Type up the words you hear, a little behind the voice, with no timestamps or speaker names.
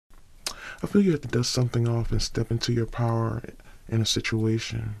I feel you have to dust something off and step into your power in a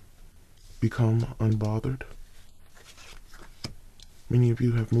situation. Become unbothered. Many of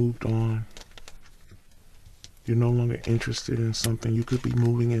you have moved on. You're no longer interested in something. You could be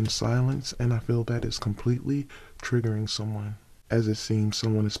moving in silence, and I feel that is completely triggering someone, as it seems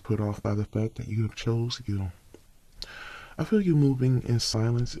someone is put off by the fact that you have chose you. I feel you moving in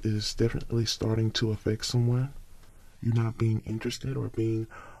silence is definitely starting to affect someone. You not being interested or being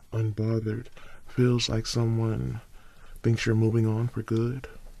unbothered feels like someone thinks you're moving on for good.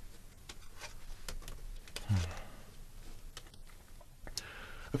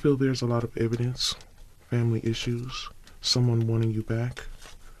 I feel there's a lot of evidence, family issues, someone wanting you back.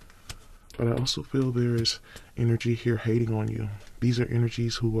 But I also feel there is energy here hating on you. These are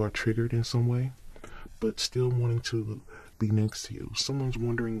energies who are triggered in some way, but still wanting to be next to you. Someone's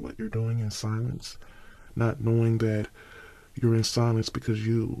wondering what you're doing in silence, not knowing that you're in silence because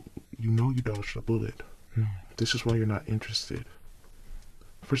you know you dodged a bullet. This is why you're not interested.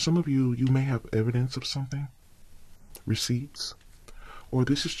 For some of you, you may have evidence of something, receipts, or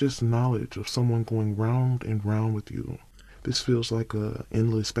this is just knowledge of someone going round and round with you. This feels like a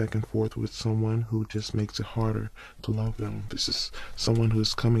endless back and forth with someone who just makes it harder to love them. This is someone who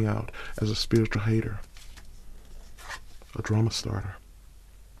is coming out as a spiritual hater, a drama starter.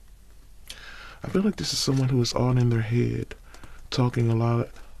 I feel like this is someone who is all in their head, talking a lot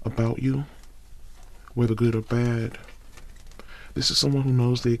about you, whether good or bad. This is someone who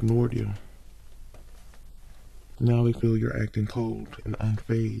knows they ignored you. Now they feel you're acting cold and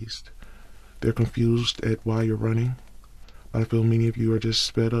unfazed. They're confused at why you're running. I feel many of you are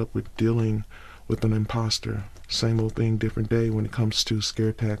just fed up with dealing with an imposter. Same old thing, different day when it comes to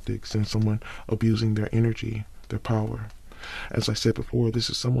scare tactics and someone abusing their energy, their power. As I said before, this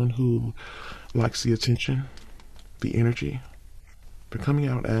is someone who likes the attention, the energy. They're coming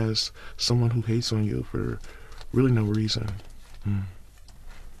out as someone who hates on you for really no reason.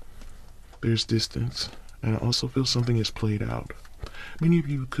 There's distance, and I also feel something is played out. Many of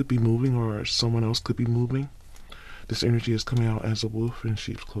you could be moving, or someone else could be moving. This energy is coming out as a wolf in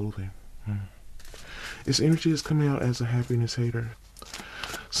sheep's clothing. This energy is coming out as a happiness hater.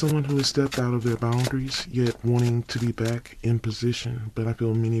 Someone who has stepped out of their boundaries, yet wanting to be back in position. But I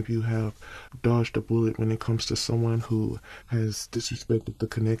feel many of you have dodged a bullet when it comes to someone who has disrespected the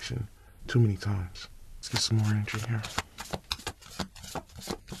connection too many times. Let's get some more energy here.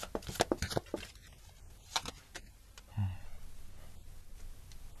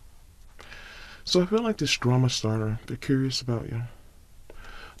 So I feel like this drama starter, they're curious about you.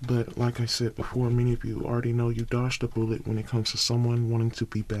 But like I said before, many of you already know you dodged a bullet when it comes to someone wanting to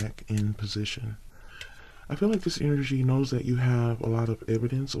be back in position. I feel like this energy knows that you have a lot of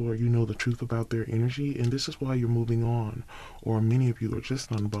evidence, or you know the truth about their energy, and this is why you're moving on. Or many of you are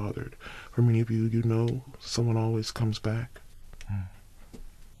just unbothered. For many of you, you know someone always comes back.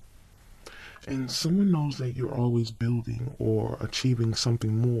 And someone knows that you're always building or achieving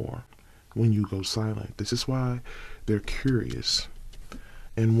something more when you go silent. This is why they're curious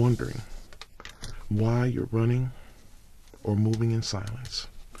and wondering why you're running or moving in silence.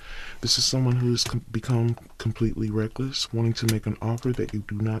 This is someone who has become completely reckless, wanting to make an offer that you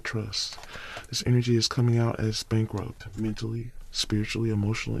do not trust. This energy is coming out as bankrupt, mentally, spiritually,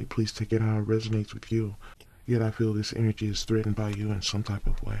 emotionally. Please take it how it resonates with you. Yet I feel this energy is threatened by you in some type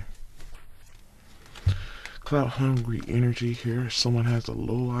of way. Clout-hungry energy here. Someone has a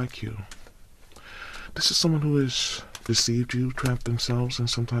low IQ. This is someone who has deceived you, trapped themselves in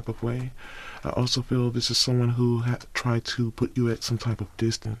some type of way. I also feel this is someone who tried to put you at some type of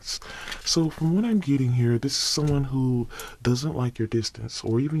distance. So from what I'm getting here, this is someone who doesn't like your distance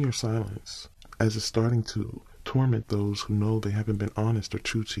or even your silence, as it's starting to torment those who know they haven't been honest or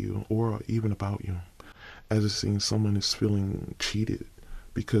true to you or even about you. As it seems someone is feeling cheated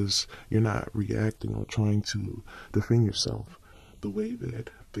because you're not reacting or trying to defend yourself the way that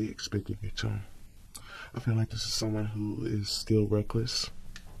they expected you to. I feel like this is someone who is still reckless,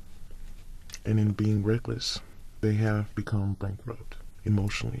 and in being reckless, they have become bankrupt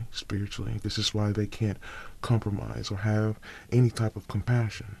emotionally, spiritually. This is why they can't compromise or have any type of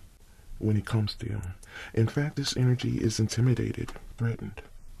compassion when it comes to you. In fact, this energy is intimidated, threatened,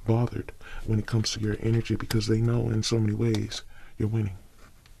 bothered when it comes to your energy because they know in so many ways you're winning.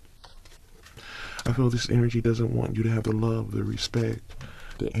 I feel this energy doesn't want you to have the love, the respect,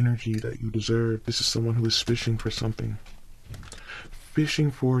 the energy that you deserve. This is someone who is fishing for something. Fishing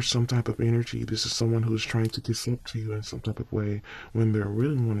for some type of energy. This is someone who is trying to kiss up to you in some type of way when they're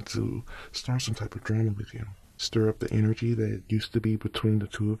really wanting to start some type of drama with you. Stir up the energy that used to be between the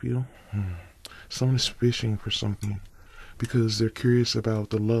two of you. Someone is fishing for something because they're curious about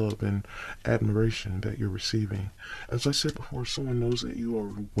the love and admiration that you're receiving. As I said before, someone knows that you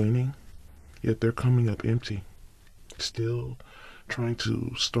are winning, yet they're coming up empty, still trying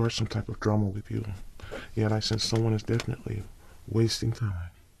to start some type of drama with you. Yet I sense someone is definitely wasting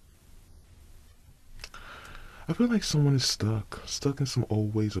time. I feel like someone is stuck in some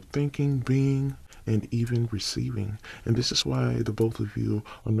old ways of thinking, being, and even receiving. And this is why the both of you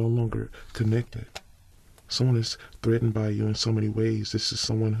are no longer connected. Someone is threatened by you in so many ways. This is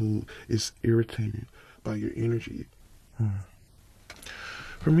someone who is irritated by your energy.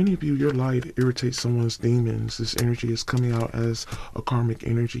 For many of you, your light irritates someone's demons. This energy is coming out as a karmic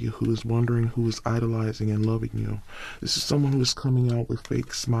energy who is wondering who is idolizing and loving you. This is someone who is coming out with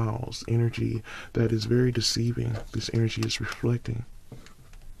fake smiles, energy that is very deceiving. This energy is reflecting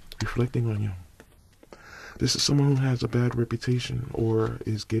on you. This is someone who has a bad reputation or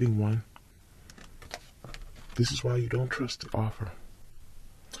is getting one. This is why you don't trust the offer.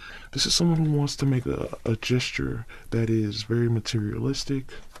 This is someone who wants to make a gesture that is very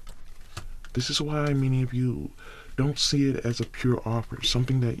materialistic. This is why many of you don't see it as a pure offer,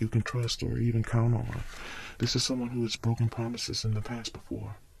 something that you can trust or even count on. This is someone who has broken promises in the past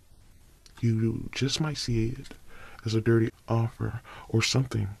before. You just might see it as a dirty offer or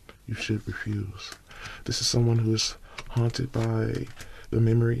something you should refuse. This is someone who is haunted by the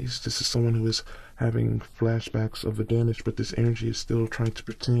memories. This is someone who is having flashbacks of the damage, but this energy is still trying to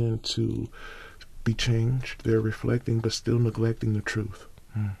pretend to be changed. They're reflecting but still neglecting the truth.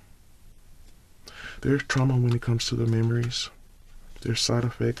 There's trauma when it comes to the memories. There's side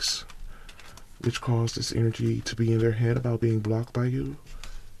effects which cause this energy to be in their head about being blocked by you,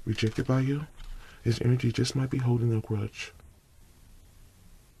 rejected by you. This energy just might be holding a grudge.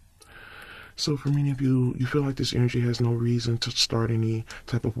 So for many of you, you feel like this energy has no reason to start any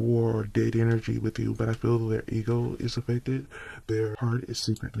type of war or dead energy with you, but I feel their ego is affected. Their heart is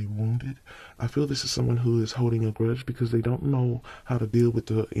secretly wounded. I feel this is someone who is holding a grudge because they don't know how to deal with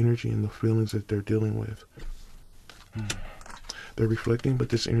the energy and the feelings that they're dealing with. They're reflecting, but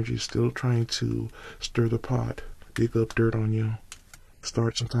this energy is still trying to stir the pot, dig up dirt on you,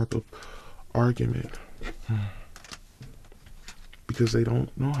 start some type of argument. Because they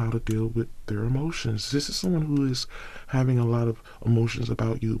don't know how to deal with their emotions. This is someone who is having a lot of emotions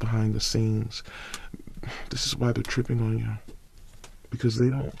about you behind the scenes. This is why they're tripping on you. Because they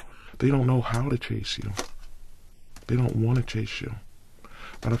don't know how to chase you. They don't want to chase you.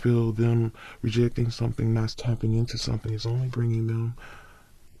 But I feel them rejecting something, not tapping into something, is only bringing them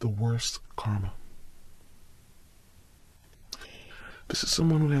the worst karma. This is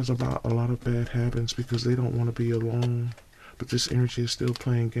someone who has a lot of bad habits because they don't want to be alone. But this energy is still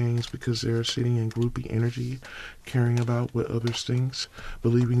playing games because they're sitting in groupie energy, caring about what others think,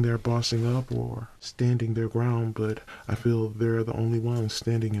 believing they're bossing up or standing their ground, but I feel they're the only ones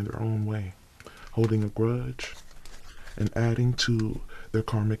standing in their own way, holding a grudge and adding to their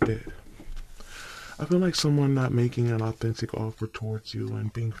karmic debt. I feel like someone not making an authentic offer towards you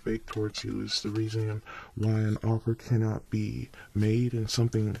and being fake towards you is the reason why an offer cannot be made, and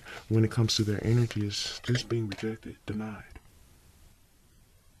something when it comes to their energy is just being rejected, denied.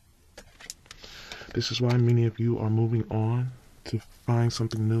 This is why many of you are moving on to find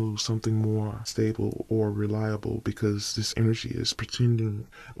something new, something more stable or reliable, because this energy is pretending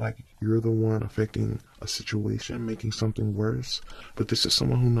like you're the one affecting a situation, making something worse. But this is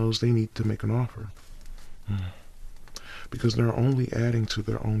someone who knows they need to make an offer because they're only adding to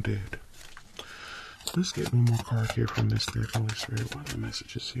their own debt. Let's get one more card here from this deck, Holy Spirit. What are the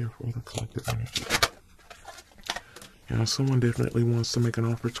messages here for the collective energy? Someone definitely wants to make an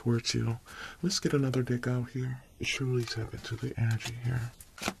offer towards you. Let's get another deck out here. Truly tap into the energy here.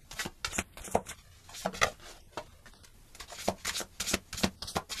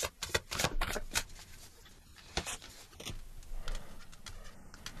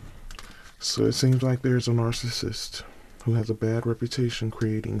 So it seems like there's a narcissist who has a bad reputation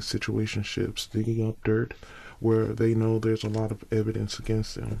creating situationships, digging up dirt where they know there's a lot of evidence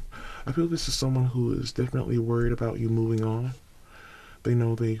against them. I feel this is someone who is definitely worried about you moving on. They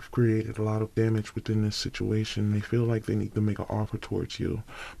know they've created a lot of damage within this situation. They feel like they need to make an offer towards you.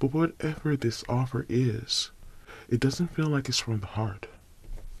 But whatever this offer is, it doesn't feel like it's from the heart.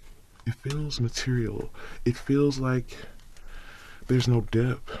 It feels material. It feels like there's no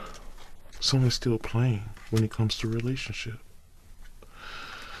depth. Someone's still playing when it comes to a relationship.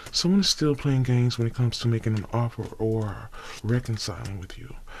 Someone is still playing games when it comes to making an offer or reconciling with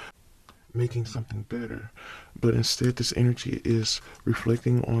you, making something better. But instead, this energy is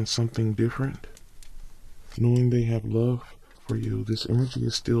reflecting on something different. Knowing they have love for you, this energy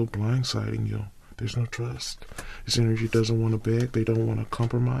is still blindsiding you. There's no trust. This energy doesn't want to beg. They don't want to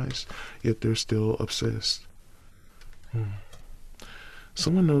compromise, yet they're still obsessed.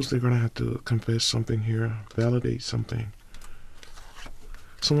 Someone knows they're going to have to confess something here, validate something.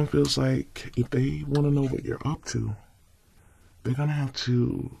 Someone feels like if they want to know what you're up to, they're going to have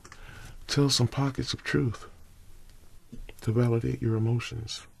to tell some pockets of truth to validate your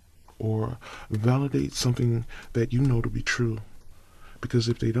emotions or validate something that you know to be true. Because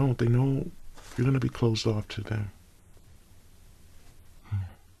if they don't, they know you're going to be closed off to them.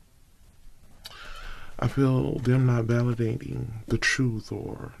 I feel them not validating the truth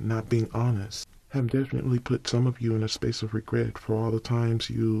or not being honest have definitely put some of you in a space of regret for all the times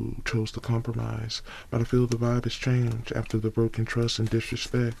you chose to compromise. But I feel the vibe has changed after the broken trust and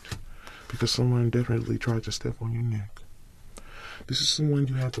disrespect because someone definitely tried to step on your neck. This is someone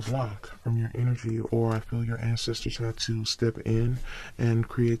you had to block from your energy, or I feel your ancestors had to step in and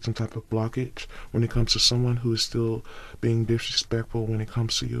create some type of blockage when it comes to someone who is still being disrespectful when it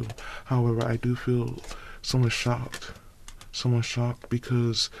comes to you. However, I do feel someone's shocked. Someone's shocked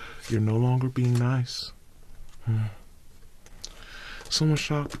because you're no longer being nice. Someone's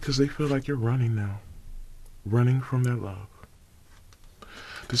shocked because they feel like you're running now. Running from their love.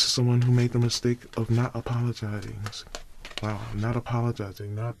 This is someone who made the mistake of not apologizing. Wow, not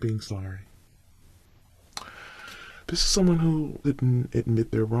apologizing, not being sorry. This is someone who didn't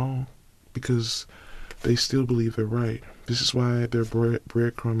admit they're wrong because they still believe they're right. This is why they're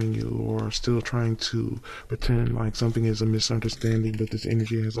breadcrumbing you or still trying to pretend like something is a misunderstanding, but this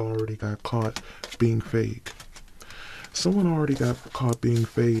energy has already got caught being fake. Someone already got caught being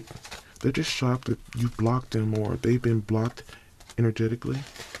fake. They're just shocked that you blocked them or they've been blocked energetically.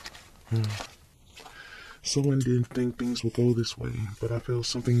 Someone didn't think things would go this way, but I feel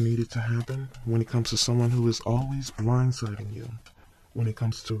something needed to happen when it comes to someone who is always blindsiding you when it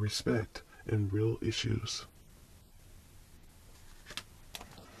comes to respect and real issues.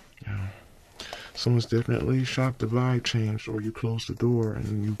 Yeah. Someone's definitely shocked the vibe changed or you closed the door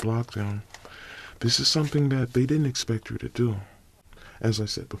and you blocked them. This is something that they didn't expect you to do. As I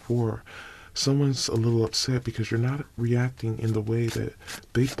said before, someone's a little upset because you're not reacting in the way that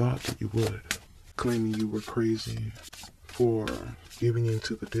they thought that you would. Claiming you were crazy for giving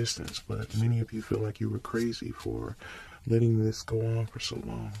into the distance, but many of you feel like you were crazy for letting this go on for so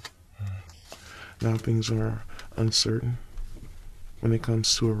long. Now things are uncertain when it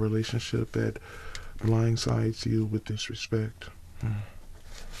comes to a relationship that blindsides you with disrespect.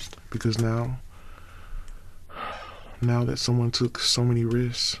 Because now that someone took so many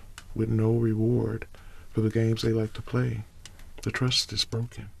risks with no reward for the games they like to play, the trust is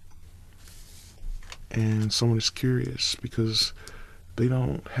broken. And someone is curious because they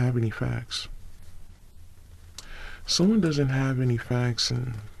don't have any facts. Someone doesn't have any facts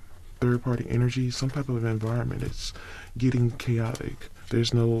in third-party energy, some type of environment. It's getting chaotic.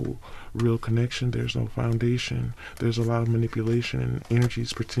 There's no real connection. There's no foundation. There's a lot of manipulation and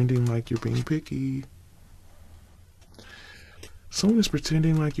energies pretending like you're being picky. Someone is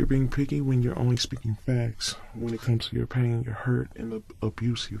pretending like you're being picky when you're only speaking facts when it comes to your pain, your hurt, and the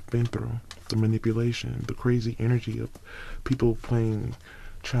abuse you've been through, the manipulation, the crazy energy of people playing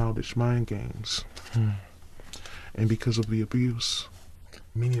childish mind games. And because of the abuse,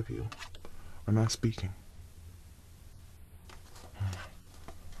 many of you are not speaking.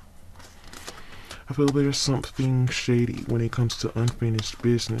 I feel there's something shady when it comes to unfinished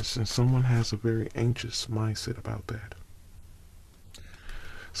business, and someone has a very anxious mindset about that.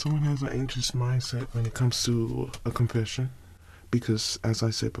 Someone has an anxious mindset when it comes to a confession because, as I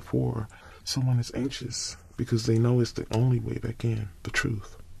said before, someone is anxious because they know it's the only way back in, the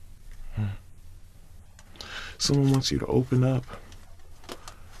truth. Someone wants you to open up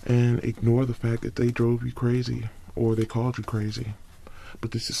and ignore the fact that they drove you crazy or they called you crazy.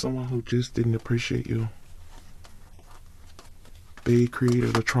 But this is someone who just didn't appreciate you. They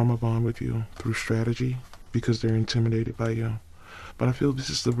created a trauma bond with you through strategy because they're intimidated by you. But I feel this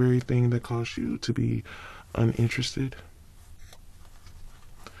is the very thing that caused you to be uninterested.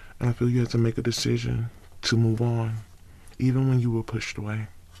 And I feel you had to make a decision to move on, even when you were pushed away.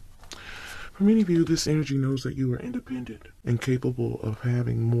 For many of you, this energy knows that you are independent and capable of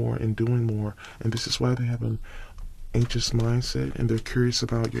having more and doing more. And this is why they have an anxious mindset and they're curious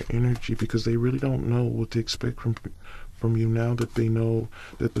about your energy because they really don't know what to expect from you now that they know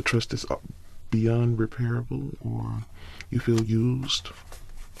that the trust is beyond repairable or you feel used,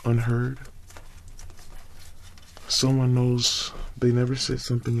 unheard. Someone knows they never set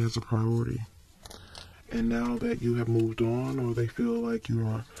something as a priority. And now that you have moved on or they feel like you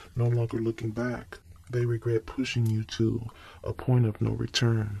are no longer looking back, they regret pushing you to a point of no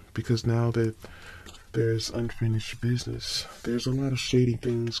return, because now that there's unfinished business, there's a lot of shady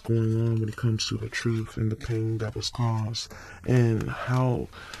things going on when it comes to the truth and the pain that was caused, and how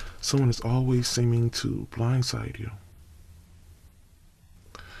someone is always seeming to blindside you.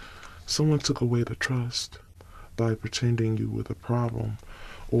 Someone took away the trust by pretending you were the problem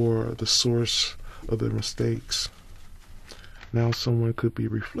or the source of their mistakes. Now someone could be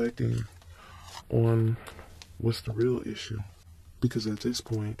reflecting on what's the real issue. Because at this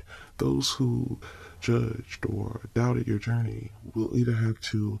point, those who judged or doubted your journey will either have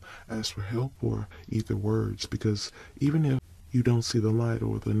to ask for help or eat their words. Because even if you don't see the light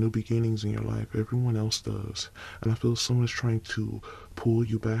or the new beginnings in your life, everyone else does. And I feel someone's trying to pull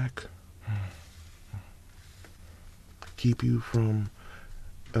you back, keep you from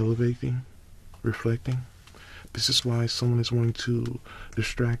elevating, reflecting. This is why someone is wanting to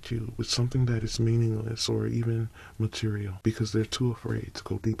distract you with something that is meaningless or even material, because they're too afraid to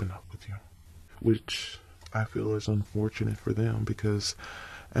go deep enough with you, which I feel is unfortunate for them, because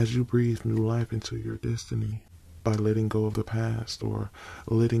as you breathe new life into your destiny by letting go of the past or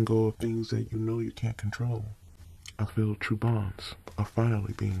letting go of things that you know you can't control, I feel true bonds are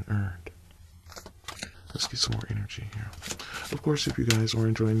finally being earned. Let's get some more energy here. Of course, if you guys are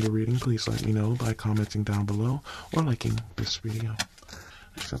enjoying the reading, please let me know by commenting down below or liking this video.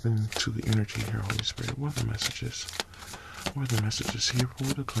 Let's step into the energy here, Holy Spirit. What are the messages? What are the messages here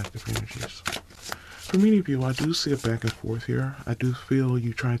for the collective energies? For many of you, I do see a back and forth here. I do feel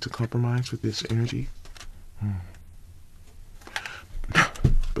you trying to compromise with this energy.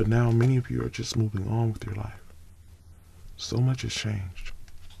 But now many of you are just moving on with your life. So much has changed.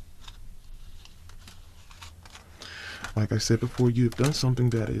 Like I said before, you've done something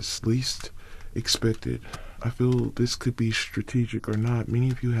that is least expected. I feel this could be strategic or not. Many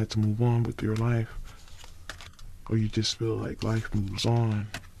of you had to move on with your life, or you just feel like life moves on.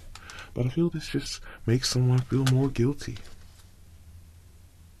 But I feel this just makes someone feel more guilty.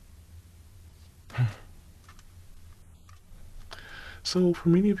 So for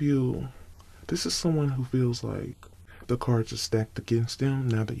many of you, this is someone who feels like the cards are stacked against them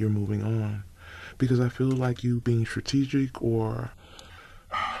now that you're moving on. Because I feel like you being strategic or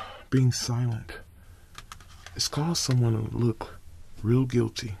being silent, it's caused someone to look real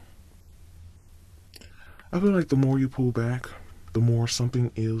guilty. I feel like the more you pull back, the more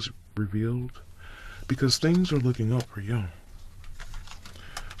something is revealed. Because things are looking up for you,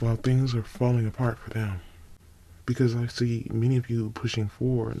 while things are falling apart for them. Because I see many of you pushing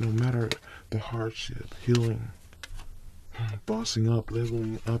forward, no matter the hardship, healing, bossing up,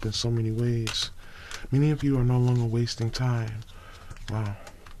 leveling up in so many ways. Many of you are no longer wasting time. Wow.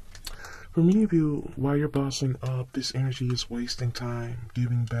 For many of you, while you're bossing up, this energy is wasting time,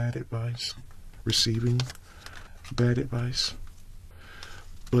 giving bad advice, receiving bad advice,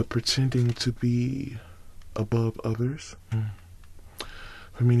 but pretending to be above others.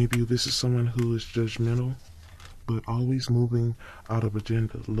 For many of you, this is someone who is judgmental, but always moving out of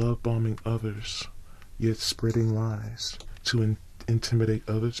agenda, love bombing others, yet spreading lies to intimidate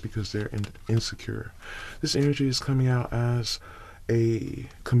others because they're insecure. This energy is coming out as a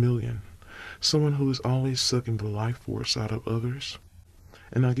chameleon, someone who is always sucking the life force out of others.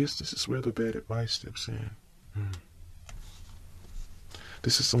 And I guess this is where the bad advice steps in.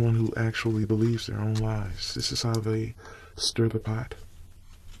 This is someone who actually believes their own lies. This is how they stir the pot,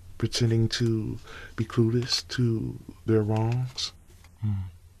 pretending to be clueless to their wrongs,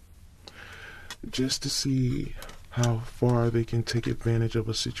 just to see how far they can take advantage of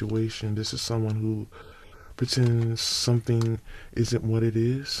a situation. This is someone who pretends something isn't what it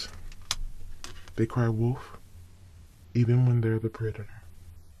is. They cry wolf, even when they're the predator.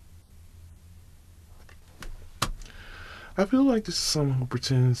 I feel like this is someone who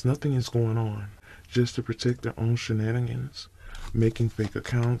pretends nothing is going on, just to protect their own shenanigans, making fake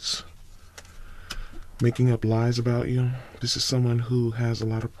accounts, making up lies about you. This is someone who has a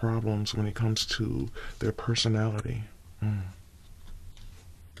lot of problems when it comes to their personality.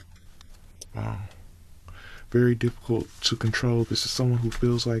 Wow. Very difficult to control. This is someone who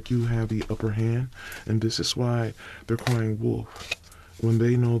feels like you have the upper hand, and this is why they're crying wolf when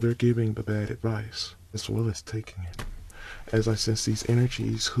they know they're giving the bad advice as well as taking it. As I sense these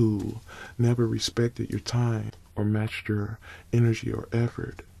energies who never respected your time or matched your energy or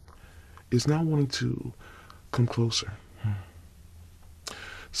effort is now wanting to come closer.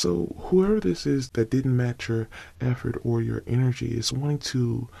 So whoever this is that didn't match your effort or your energy is wanting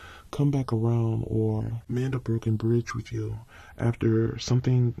to come back around or mend a broken bridge with you after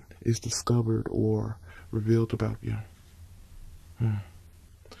something is discovered or revealed about you.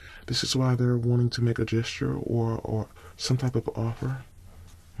 This is why they're wanting to make a gesture or some type of offer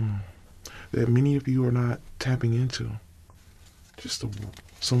that many of you are not tapping into. Just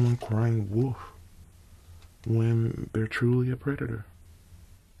someone crying wolf when they're truly a predator.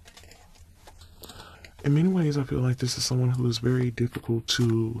 In many ways, I feel like this is someone who is very difficult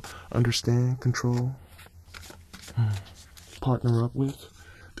to understand, control, partner up with.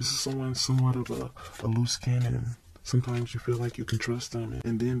 This is someone somewhat of a loose cannon. Sometimes you feel like you can trust them,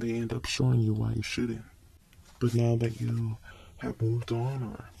 and then they end up showing you why you shouldn't. But now that you have moved on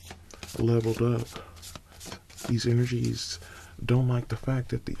or leveled up, these energies don't like the fact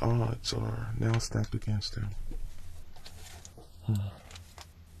that the odds are now stacked against them.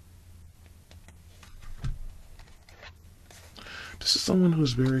 This is someone who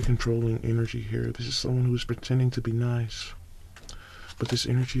is very controlling energy here. This is someone who is pretending to be nice. But this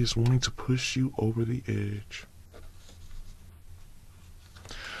energy is wanting to push you over the edge.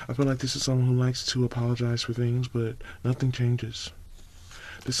 I feel like this is someone who likes to apologize for things, but nothing changes.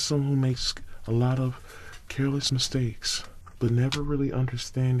 This is someone who makes a lot of careless mistakes, but never really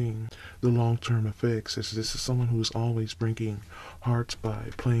understanding the long-term effects, as this is someone who is always breaking hearts by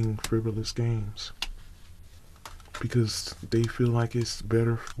playing frivolous games. Because they feel like it's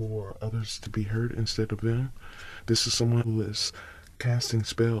better for others to be hurt instead of them. This is someone who is casting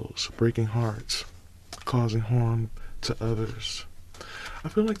spells, breaking hearts, causing harm to others. I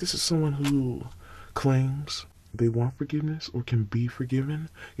feel like this is someone who claims they want forgiveness or can be forgiven,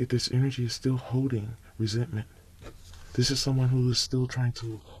 yet this energy is still holding resentment. This is someone who is still trying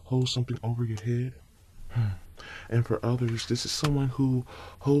to hold something over your head. And for others, this is someone who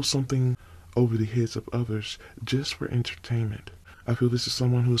holds something over the heads of others just for entertainment. I feel this is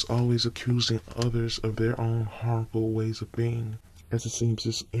someone who is always accusing others of their own harmful ways of being, as it seems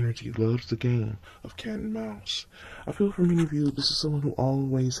this energy loves the game of cat and mouse. I feel for many of you, this is someone who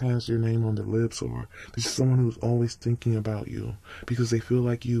always has your name on their lips, or this is someone who's always thinking about you because they feel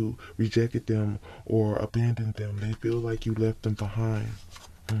like you rejected them or abandoned them. They feel like you left them behind.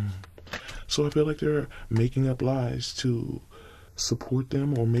 So I feel like they're making up lies to support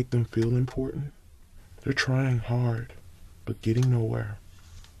them or make them feel important. They're trying hard, but getting nowhere.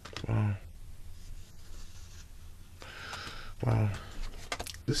 Wow.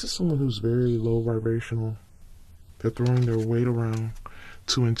 This is someone who's very low vibrational. They're throwing their weight around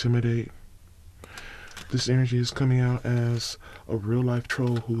to intimidate. This energy is coming out as a real life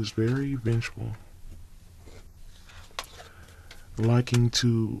troll who is very vengeful, liking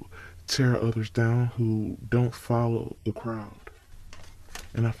to tear others down who don't follow the crowd.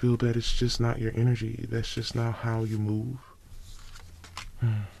 And I feel that it's just not your energy. That's just not how you move.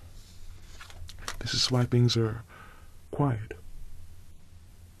 This is why things are quiet.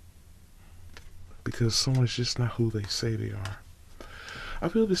 Because someone's just not who they say they are. I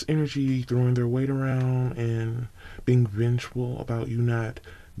feel this energy throwing their weight around and being vengeful about you not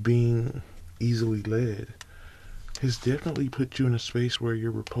being easily led has definitely put you in a space where you're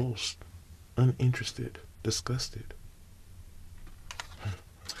repulsed, uninterested, disgusted.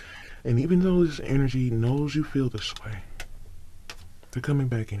 And even though this energy knows you feel this way, they're coming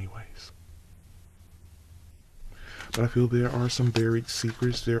back anyways. But I feel there are some buried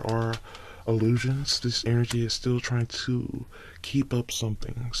secrets. There are illusions. This energy is still trying to keep up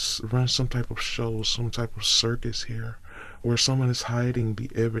something, run some type of show, some type of circus here, where someone is hiding the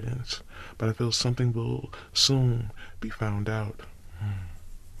evidence. But I feel something will soon be found out.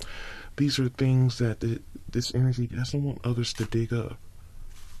 These are things that this energy doesn't want others to dig up.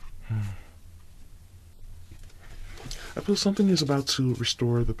 I feel something is about to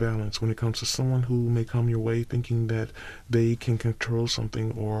restore the balance when it comes to someone who may come your way thinking that they can control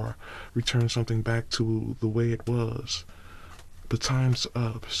something or return something back to the way it was. But time's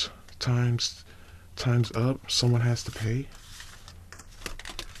up. Time's up. Someone has to pay.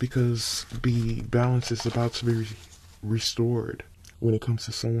 Because the balance is about to be restored when it comes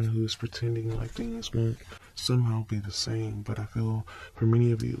to someone who is pretending like things won't somehow be the same. But I feel for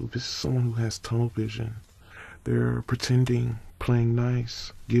many of you, this is someone who has tunnel vision. They're pretending, playing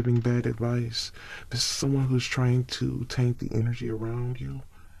nice, giving bad advice. This is someone who's trying to taint the energy around you,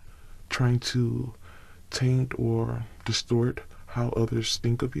 trying to taint or distort how others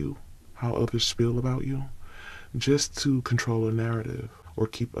think of you, how others feel about you, just to control a narrative or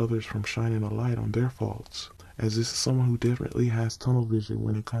keep others from shining a light on their faults. As this is someone who definitely has tunnel vision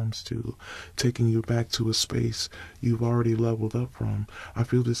when it comes to taking you back to a space you've already leveled up from. I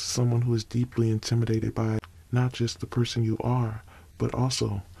feel this is someone who is deeply intimidated by not just the person you are, but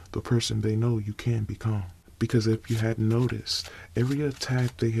also the person they know you can become. Because if you hadn't noticed, every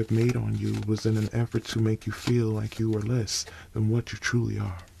attack they have made on you was in an effort to make you feel like you are less than what you truly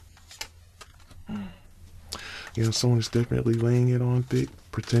are. You know, someone is definitely laying it on thick,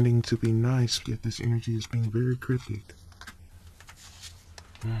 pretending to be nice, yet this energy is being very cryptic.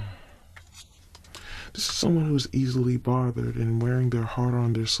 This is someone who is easily bothered and wearing their heart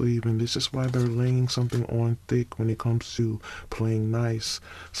on their sleeve, and this is why they're laying something on thick when it comes to playing nice.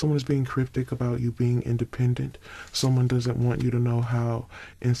 Someone is being cryptic about you being independent. Someone doesn't want you to know how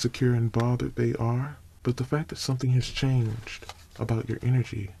insecure and bothered they are. But the fact that something has changed about your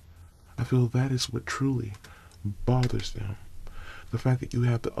energy, I feel that is what truly bothers them. The fact that you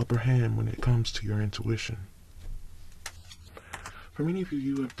have the upper hand when it comes to your intuition. For many of you,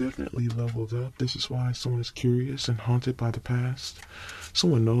 you have definitely leveled up. This is why someone is curious and haunted by the past.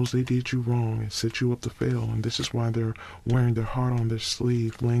 Someone knows they did you wrong and set you up to fail, and this is why they're wearing their heart on their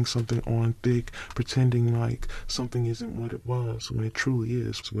sleeve, laying something on thick, pretending like something isn't what it was when it truly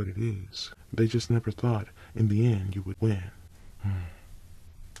is what it is. They just never thought, in the end, you would win.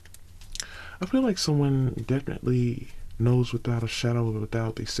 I feel like someone definitely knows without a shadow of a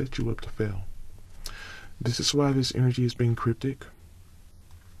doubt they set you up to fail. This is why this energy is being cryptic,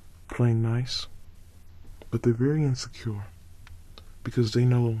 playing nice, but they're very insecure because they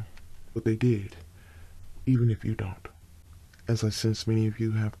know what they did, even if you don't. As I sense many of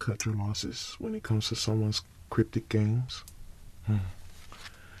you have cut your losses when it comes to someone's cryptic games.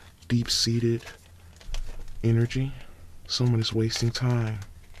 Deep-seated energy. Someone is wasting time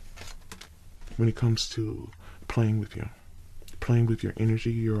when it comes to playing with you. Playing with your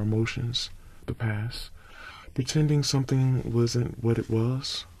energy, your emotions, the past. Pretending something wasn't what it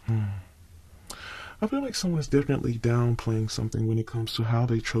was. I feel like someone is definitely downplaying something when it comes to how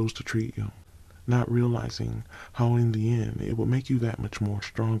they chose to treat you. Not realizing how in the end it will make you that much more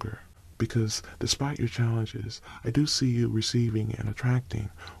stronger. Because despite your challenges, I do see you receiving and attracting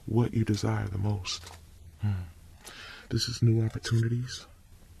what you desire the most. This is new opportunities.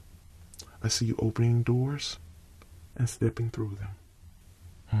 I see you opening doors and stepping through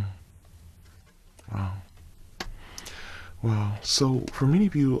them. Wow. Wow. So for many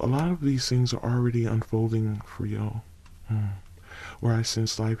of you, a lot of these things are already unfolding for you. Where I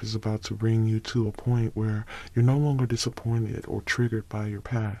sense life is about to bring you to a point where you're no longer disappointed or triggered by your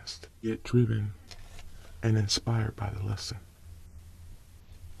past, yet driven and inspired by the lesson.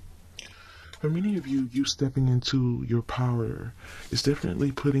 For many of you, you stepping into your power is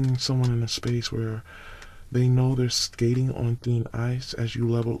definitely putting someone in a space where they know they're skating on thin ice as you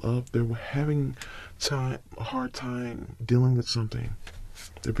level up. They're having a hard time dealing with something.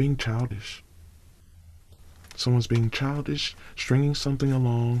 They're being childish. Someone's being childish, stringing something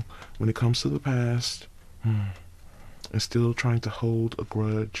along when it comes to the past, and still trying to hold a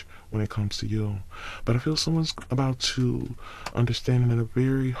grudge when it comes to you. But I feel someone's about to understand in a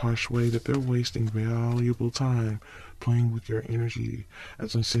very harsh way that they're wasting valuable time playing with your energy,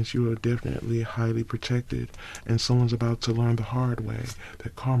 as I sense you are definitely highly protected, and someone's about to learn the hard way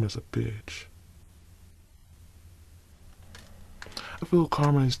that karma's a bitch. I feel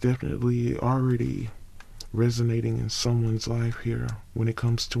karma is definitely already resonating in someone's life here when it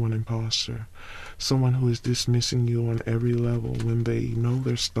comes to an imposter. Someone who is dismissing you on every level when they know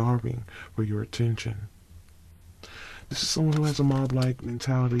they're starving for your attention. This is someone who has a mob-like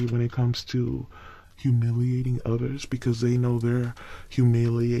mentality when it comes to humiliating others because they know they're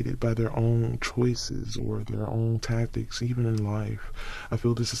humiliated by their own choices or their own tactics, even in life. I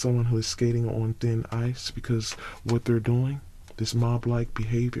feel this is someone who is skating on thin ice because what they're doing, this mob-like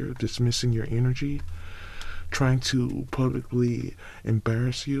behavior, dismissing your energy, trying to publicly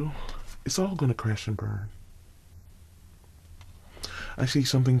embarrass you, it's all going to crash and burn. I see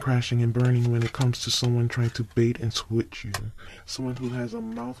something crashing and burning when it comes to someone trying to bait and switch you. Someone who has a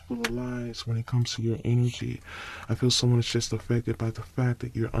mouthful of lies when it comes to your energy. I feel someone is just affected by the fact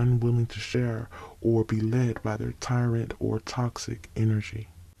that you're unwilling to share or be led by their tyrant or toxic energy.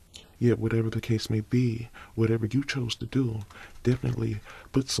 Yet whatever the case may be, whatever you chose to do, definitely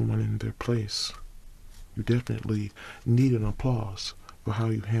put someone in their place. You definitely need an applause for how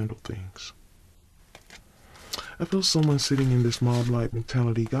you handle things. I feel someone sitting in this mob-like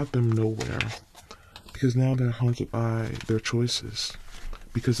mentality got them nowhere because now they're haunted by their choices,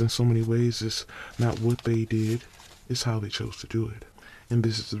 because in so many ways it's not what they did, it's how they chose to do it. And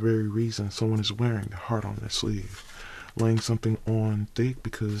this is the very reason someone is wearing their heart on their sleeve, laying something on thick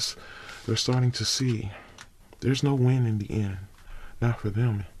because they're starting to see there's no win in the end, not for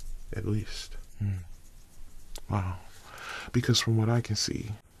them at least. Wow. Because from what I can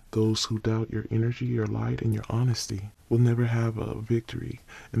see, those who doubt your energy, your light, and your honesty will never have a victory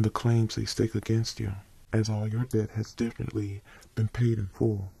in the claims they stake against you, as all your debt has definitely been paid in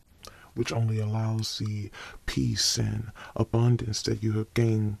full, which only allows the peace and abundance that you have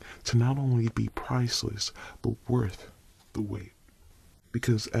gained to not only be priceless, but worth the wait.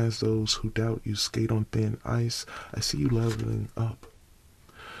 Because as those who doubt you skate on thin ice, I see you leveling up.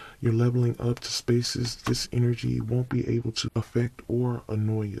 You're leveling up to spaces this energy won't be able to affect or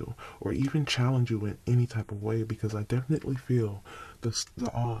annoy you, or even challenge you in any type of way, because I definitely feel the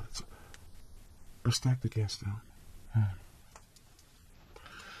odds are stacked against them.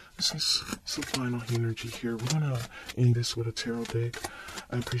 This is some final energy here. We're going to end this with a tarot deck.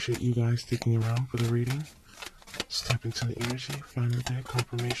 I appreciate you guys sticking around for the reading. Step into the energy. Final deck.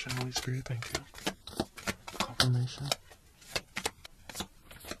 Confirmation. Holy Spirit, thank you. Confirmation.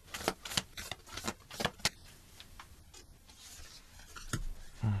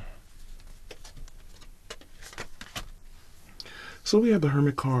 So we have the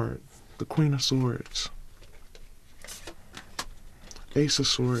Hermit card, the Queen of Swords, Ace of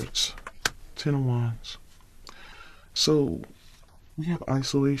Swords, Ten of Wands. So we have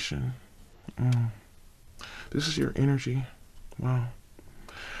isolation. This is your energy. Wow.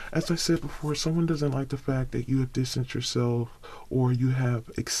 As I said before, someone doesn't like the fact that you have distanced yourself, or you have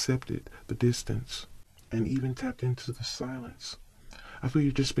accepted the distance and even tapped into the silence. I feel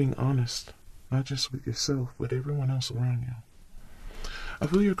you're just being honest, not just with yourself, but everyone else around you. I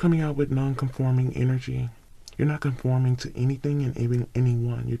feel you're coming out with non-conforming energy. You're not conforming to anything and even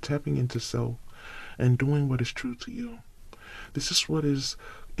anyone. You're tapping into self and doing what is true to you. This is what is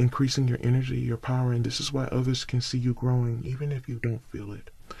increasing your energy, your power, and this is why others can see you growing, even if you don't feel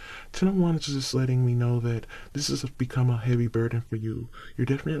it. Ten of Wands is just letting me know that this has become a heavy burden for you. You're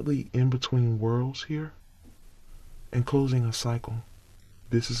definitely in between worlds here and closing a cycle.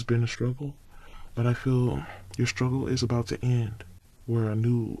 This has been a struggle, but I feel your struggle is about to end, where a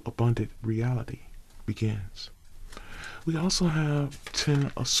new abundant reality begins. We also have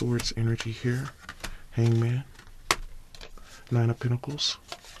Ten of Swords energy here, Hangman, Nine of Pentacles,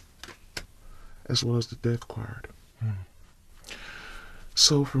 as well as the Death card.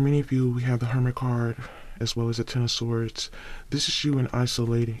 So for many of you, we have the Hermit card as well as the Ten of Swords. This is you in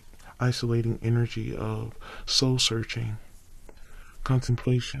isolating energy of soul searching,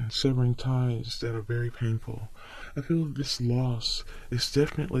 contemplation, severing ties that are very painful. I feel this loss is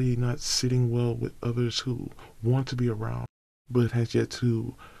definitely not sitting well with others who want to be around, but has yet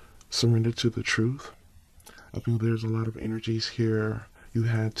to surrender to the truth. I feel there's a lot of energies here you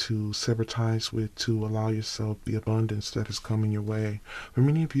had to sever ties with to allow yourself the abundance that is coming your way. For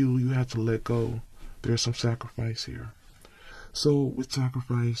many of you, you had to let go. There's some sacrifice here. So with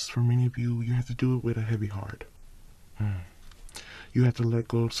sacrifice, for many of you, you have to do it with a heavy heart. You have to let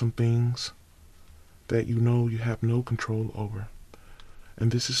go of some things that you know you have no control over.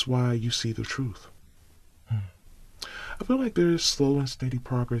 And this is why you see the truth. I feel like there is slow and steady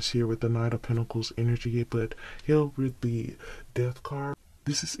progress here with the Knight of Pentacles energy, but here with the Death card,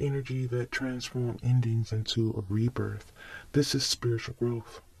 this is energy that transforms endings into a rebirth. This is spiritual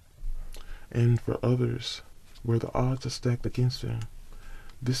growth. And for others, where the odds are stacked against them,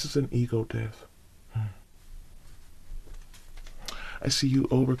 this is an ego death. I see you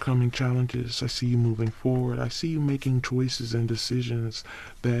overcoming challenges. I see you moving forward. I see you making choices and decisions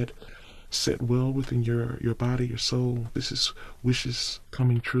that set well within your body, your soul. This is wishes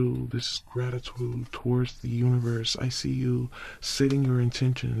coming true. This is gratitude towards the universe. I see you setting your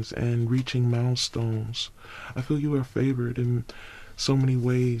intentions and reaching milestones. I feel you are favored in so many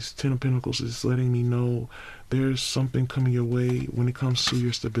ways. Ten of Pentacles is letting me know there's something coming your way when it comes to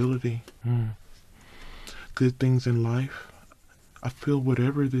your stability. Good things in life. I feel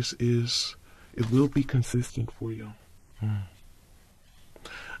whatever this is, it will be consistent for you.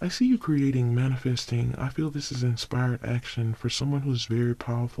 I see you creating, manifesting. I feel this is inspired action for someone who's very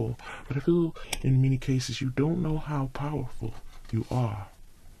powerful, but I feel in many cases you don't know how powerful you are.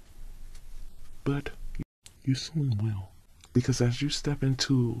 But you soon will. Because as you step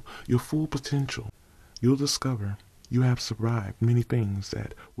into your full potential, you'll discover you have survived many things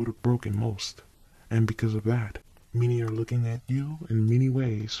that would have broken most. And because of that, many are looking at you in many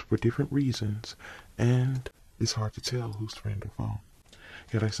ways for different reasons, and it's hard to tell who's friend or foe.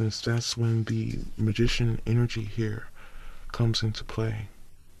 Yet I sense that's when the Magician energy here comes into play.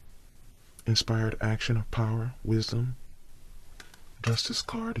 Inspired action of power, wisdom. Justice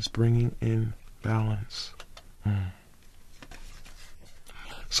card is bringing in balance.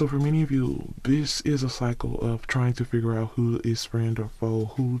 So for many of you, this is a cycle of trying to figure out who is friend or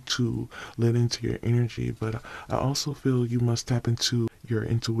foe, who to let into your energy. But I also feel you must tap into your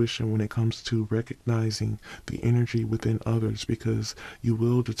intuition when it comes to recognizing the energy within others, because you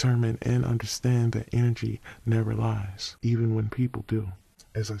will determine and understand that energy never lies, even when people do.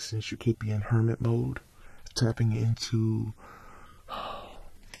 As I sense you could be in hermit mode, tapping into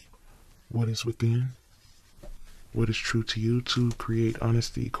what is within, what is true to you, to create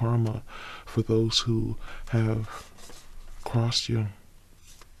honesty, karma for those who have crossed you.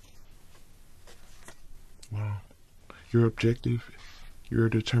 Wow. Your objective, your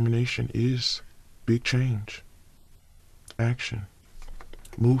determination is big change, action,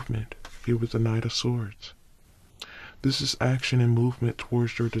 movement. Here with the Knight of Swords. This is action and movement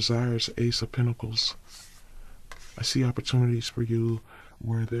towards your desires, Ace of Pentacles. I see opportunities for you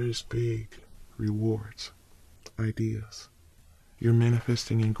where there's big rewards, ideas. You're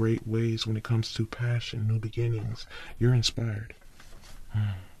manifesting in great ways when it comes to passion, new beginnings. You're inspired.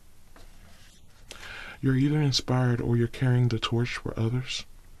 You're either inspired or you're carrying the torch for others.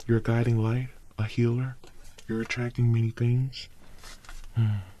 You're a guiding light, a healer. You're attracting many things.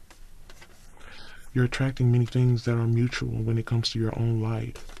 You're attracting many things that are mutual when it comes to your own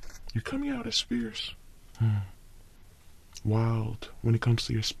light. You're coming out as fierce. Wild when it comes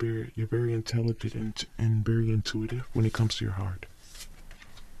to your spirit. You're very intelligent and very intuitive when it comes to your heart.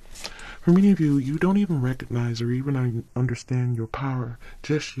 For many of you, you don't even recognize or even understand your power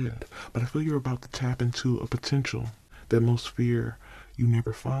just yet. But I feel you're about to tap into a potential that most fear you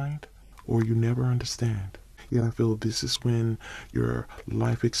never find or you never understand. Yet I feel this is when your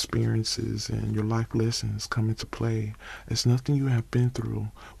life experiences and your life lessons come into play, as nothing you have been through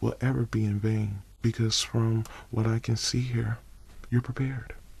will ever be in vain. Because from what I can see here, you're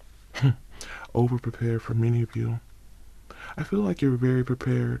prepared. Over-prepared for many of you. I feel like you're very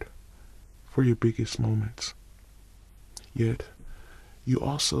prepared for your biggest moments. Yet, you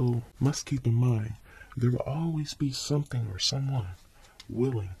also must keep in mind, there will always be something or someone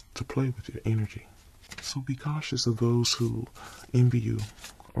willing to play with your energy. So be cautious of those who envy you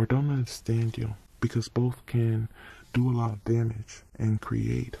or don't understand you, because both can do a lot of damage and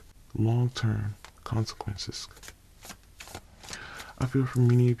create long-term consequences. I feel for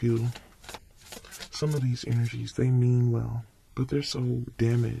many of you, some of these energies, they mean well, but they're so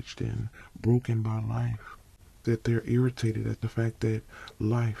damaged and broken by life that they're irritated at the fact that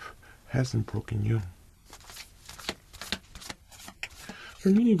life hasn't broken you. For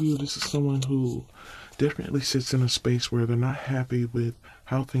many of you, this is someone who definitely sits in a space where they're not happy with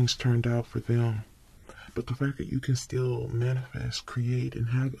how things turned out for them. But the fact that you can still manifest, create, and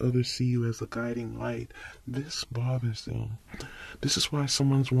have others see you as a guiding light, this bothers them. This is why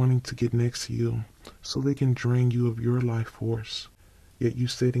someone's wanting to get next to you, so they can drain you of your life force. Yet you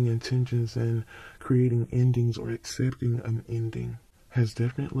setting intentions and creating endings or accepting an ending has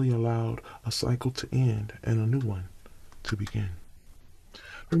definitely allowed a cycle to end and a new one to begin.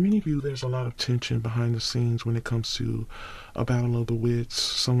 For many of you, there's a lot of tension behind the scenes when it comes to a battle of the wits,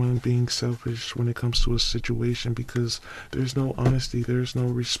 someone being selfish when it comes to a situation, because there's no honesty, there's no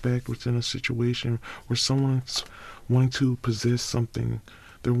respect within a situation where someone's wanting to possess something.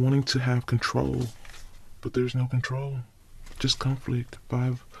 They're wanting to have control, but there's no control, just conflict.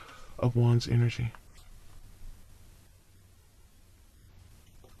 5 of Wands energy.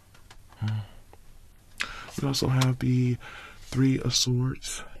 We also have the 3 of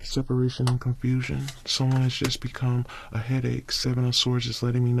Swords, separation and confusion. Someone has just become a headache. 7 of Swords is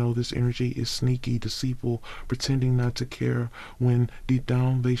letting me know this energy is sneaky, deceitful, pretending not to care when deep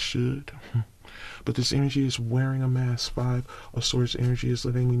down they should. But this energy is wearing a mask. 5 of Swords energy is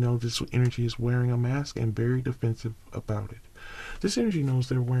letting me know this energy is wearing a mask and very defensive about it. This energy knows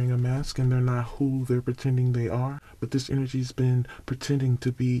they're wearing a mask and they're not who they're pretending they are. But this energy's been pretending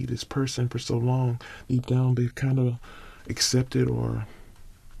to be this person for so long. Deep down they've kind of accepted or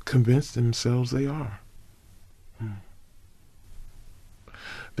convinced themselves they are.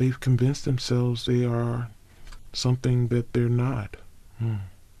 They've convinced themselves they are something that they're not.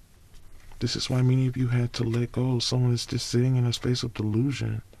 This is why many of you had to let go. Someone is just sitting in a space of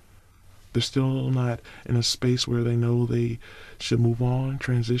delusion. They're still not in a space where they know they should move on,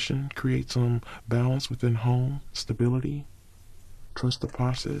 transition, create some balance within home, stability, trust the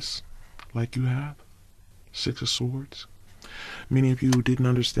process like you have. 6 of Swords. Many of you didn't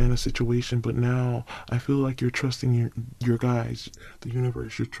understand the situation, but now I feel like you're trusting your guides, the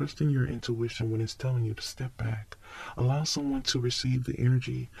universe. You're trusting your intuition when it's telling you to step back. Allow someone to receive the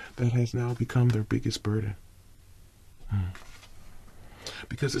energy that has now become their biggest burden.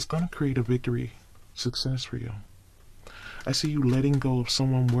 Because it's going to create a victory, success for you. I see you letting go of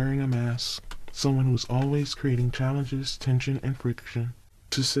someone wearing a mask, someone who's always creating challenges, tension, and friction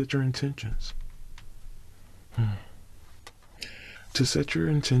to set your intentions. To set your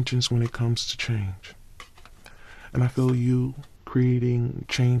intentions when it comes to change. And I feel you creating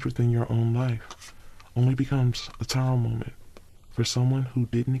change within your own life only becomes a tower moment for someone who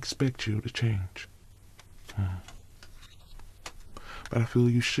didn't expect you to change. But I feel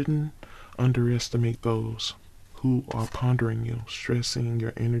you shouldn't underestimate those who are pondering you, stressing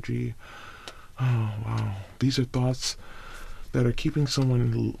your energy. Oh, wow. These are thoughts that are keeping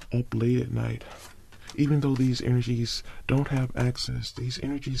someone up late at night. Even though these energies don't have access, these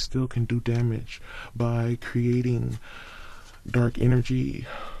energies still can do damage by creating dark energy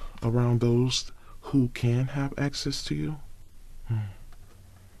around those who can have access to you.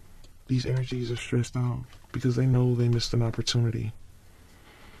 These energies are stressed out because they know they missed an opportunity.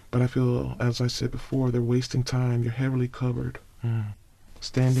 But I feel, as I said before, they're wasting time. You're heavily covered.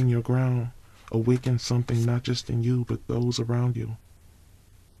 Standing your ground awakens something not just in you, but those around you.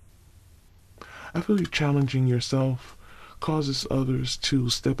 I feel you challenging yourself causes others to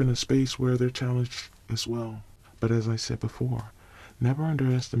step in a space where they're challenged as well. But as I said before, never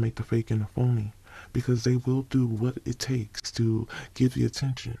underestimate the fake and the phony, because they will do what it takes to give the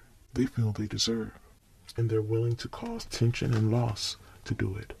attention they feel they deserve. And they're willing to cause tension and loss to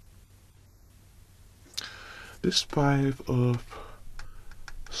do it. This Five of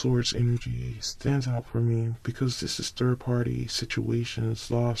Swords energy stands out for me because this is third-party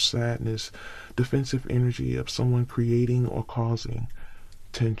situations, loss, sadness, defensive energy of someone creating or causing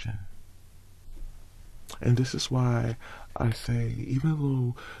tension. And this is why I say, even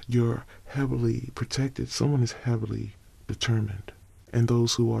though you're heavily protected, someone is heavily determined. And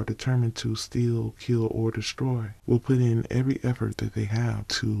those who are determined to steal, kill, or destroy will put in every effort that they have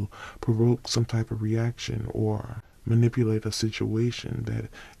to provoke some type of reaction or manipulate a situation that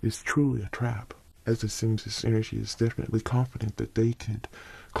is truly a trap. As it seems, this energy is definitely confident that they could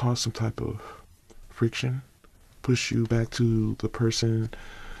cause some type of friction, push you back to the person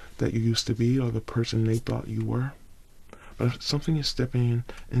that you used to be or the person they thought you were. But something is stepping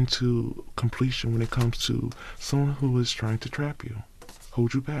into completion when it comes to someone who is trying to trap you,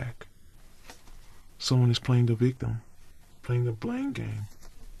 hold you back. Someone is playing the victim, playing the blame game.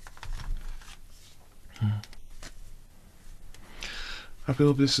 I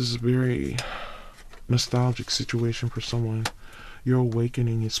feel this is a very nostalgic situation for someone. Your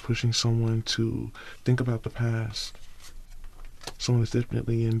awakening is pushing someone to think about the past. Someone is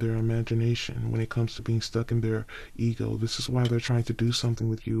definitely in their imagination when it comes to being stuck in their ego. This is why they're trying to do something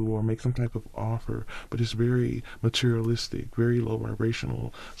with you or make some type of offer, but it's very materialistic, very low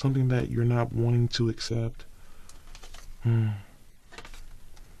vibrational, something that you're not wanting to accept.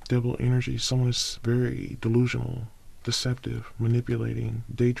 Devil energy, someone is very delusional, deceptive, manipulating,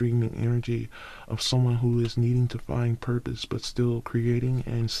 daydreaming energy of someone who is needing to find purpose but still creating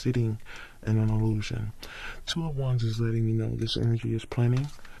and sitting in an illusion. Two of Wands is letting me know this energy is planning.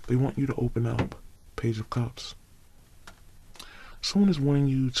 They want you to open up. Page of Cups. Someone is wanting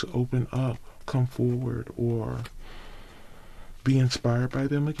you to open up, come forward, or be inspired by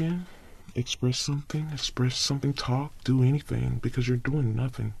them again. Express something, talk, do anything, because you're doing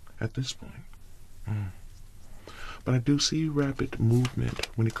nothing at this point. But I do see rapid movement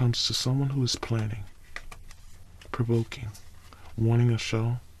when it comes to someone who is planning, provoking, wanting a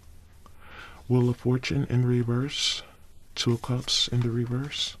show. Wheel of Fortune in reverse. Two of Cups in the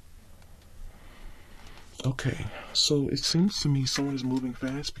reverse. Okay, so it seems to me someone is moving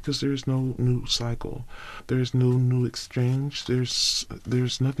fast because there's no new cycle. There's no new exchange. There's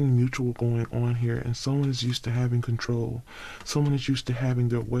nothing mutual going on here, and someone is used to having control. Someone is used to having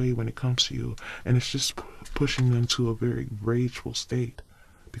their way when it comes to you, and it's just pushing them to a very rageful state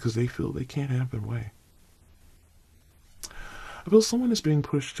because they feel they can't have their way. I feel someone is being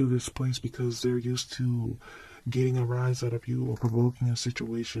pushed to this place because they're used to getting a rise out of you or provoking a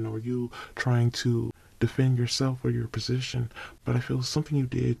situation or you trying to defend yourself or your position, but I feel something you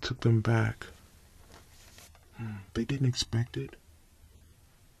did took them back. They didn't expect it.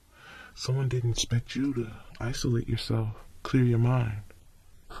 Someone didn't expect you to isolate yourself, clear your mind,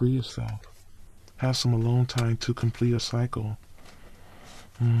 free yourself, have some alone time to complete a cycle.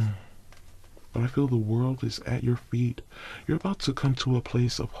 But I feel the world is at your feet. You're about to come to a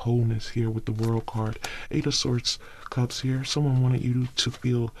place of wholeness here with the World card. Eight of Swords Cups here. Someone wanted you to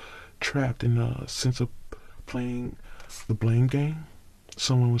feel trapped in a sense of playing the blame game.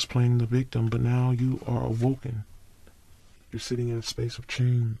 Someone was playing the victim, but now you are awoken. You're sitting in a space of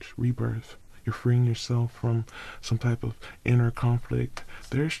change, rebirth. You're freeing yourself from some type of inner conflict.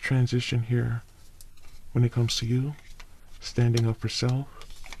 There's transition here when it comes to you, standing up for self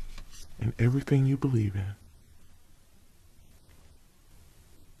and everything you believe in.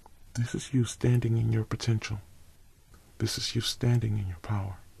 This is you standing in your potential. This is you standing in your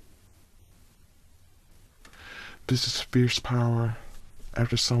power. This is fierce power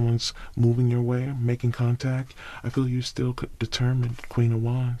after someone's moving your way, making contact. I feel you're still determined, Queen of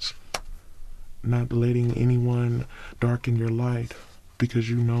Wands. not letting anyone darken your light, because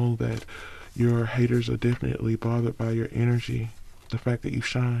you know that your haters are definitely bothered by your energy, the fact that you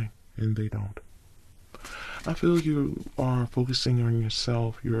shine and they don't. I feel you are focusing on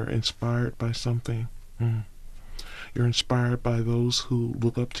yourself. You're inspired by something. You're inspired by those who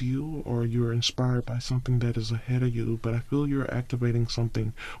look up to you, or you're inspired by something that is ahead of you. But I feel you're activating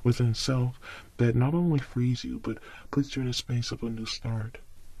something within self that not only frees you, but puts you in a space of a new start.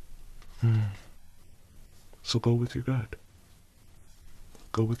 So go with your gut.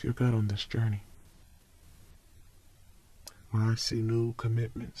 Go with your gut on this journey. Well, I see new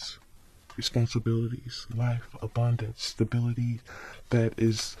commitments, responsibilities, life, abundance, stability that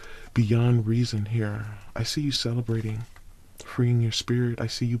is beyond reason here. I see you celebrating, freeing your spirit. I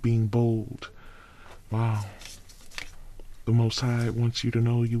see you being bold. Wow. The Most High wants you to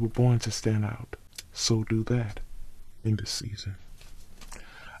know you were born to stand out. So do that in this season.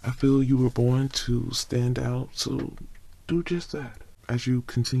 I feel you were born to stand out, so do just that as you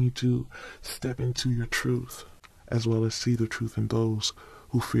continue to step into your truth, as well as see the truth in those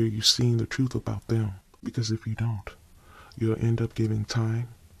who fear you seeing the truth about them. Because if you don't, you'll end up giving time,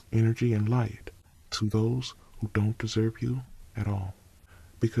 energy, and light to those who don't deserve you at all.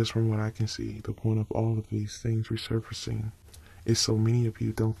 Because from what I can see, the point of all of these things resurfacing is so many of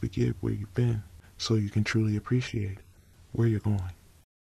you don't forget where you've been, so you can truly appreciate where you're going.